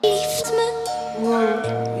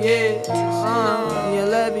Whoa, yeah, you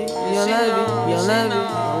love it, you love it, you love it,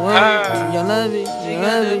 you love it, you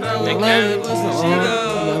love it, you love it,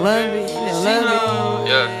 you love it, you love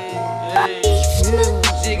it.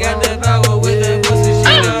 She got that power with that pussy,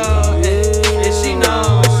 she know, and she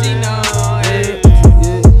know, she know,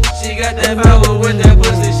 she got that power with that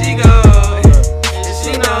pussy, she go, and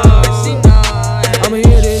she know, she know. I'ma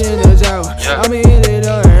hit it in the shower, I'ma hit it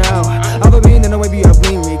all around. I've been in the way be up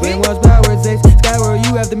when we can watch power sex. Skyworld,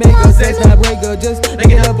 you have to make a sex, not break up, just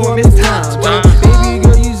make it up for Miss Town. Baby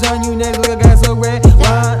girl, you son, you next look, I got so red.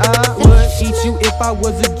 Why I would eat you if I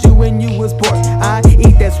was a Jew and you was pork. I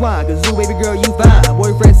eat that swine, cause you baby girl, you fine.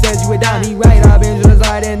 Boyfriend says you a dime, he right, I've been just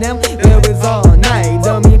slide in them. It was all night,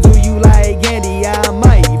 tell me do you like candy, I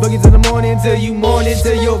might. Boogies in the morning till you morning,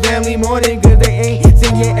 till your family morning. Cause they ain't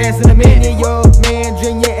seen your ass in a minute. Your man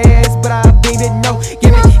drink your ass, but I baby no.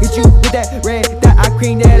 Give it, hit you with that red dot, I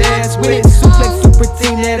cream that ass with it. Suplex, super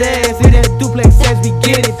team that ass, hit that duplex as we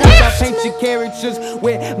get it. Bitch, I paint your characters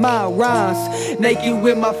with my rhymes. Naked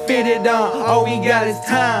with my fitted on, all we got is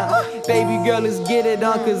time. Baby girl, let's get it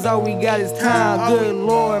on, cause all we got is time. Good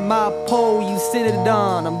lord, my pole, you sit it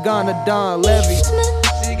on. I'm gonna Don Levy.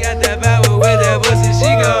 She got that power with that pussy, she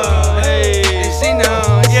go, and she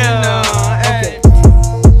know, she know.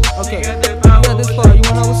 Okay, you got this far, you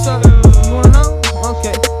wanna know what's up? You wanna know?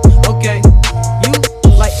 Okay. You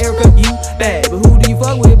like Erica, you bad, but who do you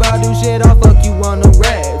fuck with? I do shit, I'll fuck you on the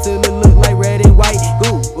rag till it look like red and white.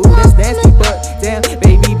 Ooh, that's nasty, but damn,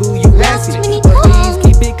 baby boo, you rassy. But please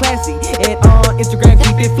keep it classy, and on Instagram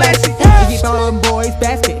keep it flashy. You keep all them boys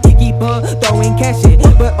basket, keep on throwing cash in,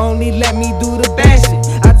 but only let me do the bashing.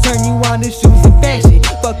 I turn you on the shoes and fashion.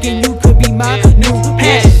 Fucking you could be my new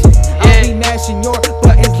passion. I'll be mashing your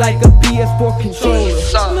buttons like a PS4 controller.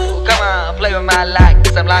 So, come on, play with my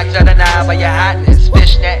likeness. I'm locked out now by your hotness.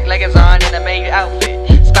 Fishnet like it's on in a made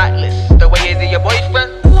outfit. Spotless, the way you do your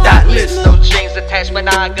boyfriend. Dotless, no strings attached.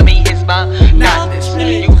 Monogamy is my notness.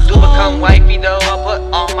 You do become wifey though. I put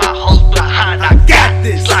on my host behind. I got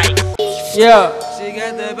this. Like, Yeah. She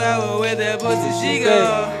got that power with that pussy, she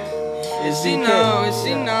go, and she know, and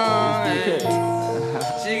she know.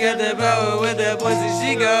 She got that power with that pussy,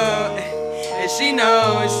 she go, and she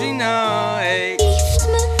know, and she know.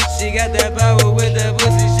 She got that power with that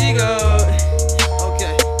pussy, she go.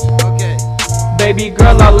 Okay. Baby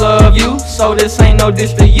girl, I love you, so this ain't no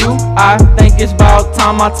diss to you. I think it's about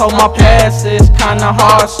time I told my past. It's kinda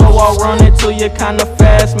hard, so I'll run it to you kinda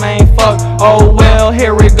fast, man. Fuck, oh well,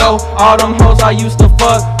 here we go. All them hoes I used to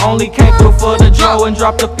fuck only came through for the Joe and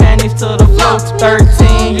dropped the panties to the floor.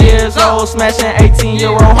 13 years old, smashing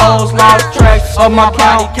 18-year-old hoes. Lost track of my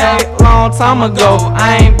count, long time ago.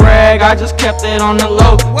 I ain't brag, I just kept it on the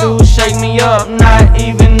low. Dude, shake me up, not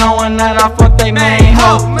even knowing that I fucked they main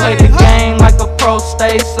hoe. Play the game like a pro,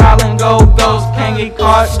 stay silent, go ghost. Can't get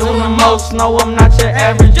caught doing the most. No, I'm not your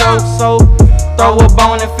average joke. So throw a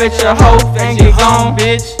bone and fit your hoe and get gone,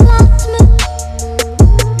 bitch.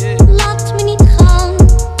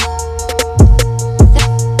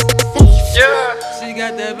 She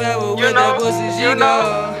got that power with that pussy, she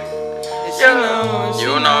go, and she know, she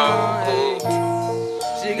know.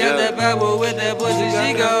 She got that power with that pussy,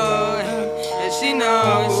 she go, and she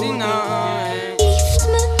know, and she know.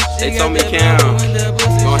 They told me, Cam,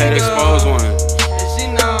 go ahead and expose one,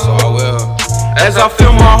 so I will. As I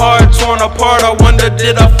feel my heart torn apart, I wonder,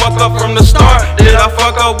 did I fuck up from the start? Did I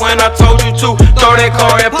fuck up when I told you to throw that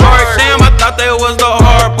car at park? Damn, I thought that was the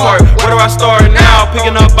hard part. Where do I start now?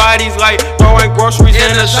 Picking up bodies like throwing groceries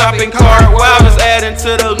in a shopping cart. Well, I was adding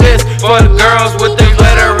to the list for the girls with the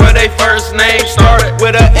letter of their first name started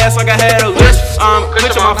with a S like I had a list. I'm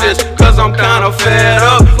clenching my fist, cause I'm kinda fed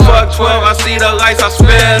up. Fuck 12, I see the lights, I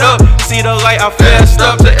sped up. See the light, I fessed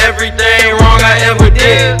up to everything wrong I ever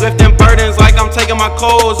did. Lifting burdens like I'm taking my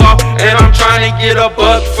clothes off, and I'm trying to get a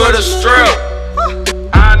buck for the strip.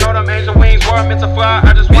 I know them angel wings were meant to fly.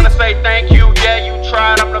 I just wanna say thank you, yeah, you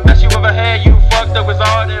tried. I'm the best you ever had. You fucked up with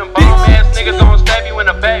all them bomb ass niggas gon' stab you in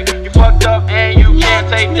the back. You fucked up and you can't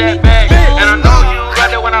take that back. And I know you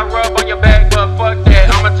got it when I rub on your back, but fuck that,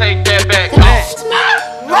 I'ma take that back. No,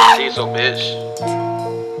 so bitch.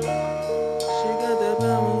 She got that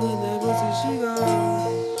power with that pussy, she go.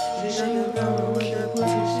 She got that power with that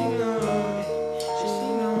pussy, she go.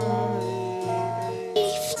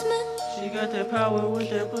 She got that power with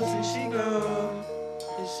that pussy, she go.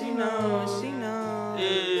 And she know, she know.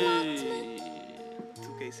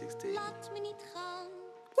 2K16.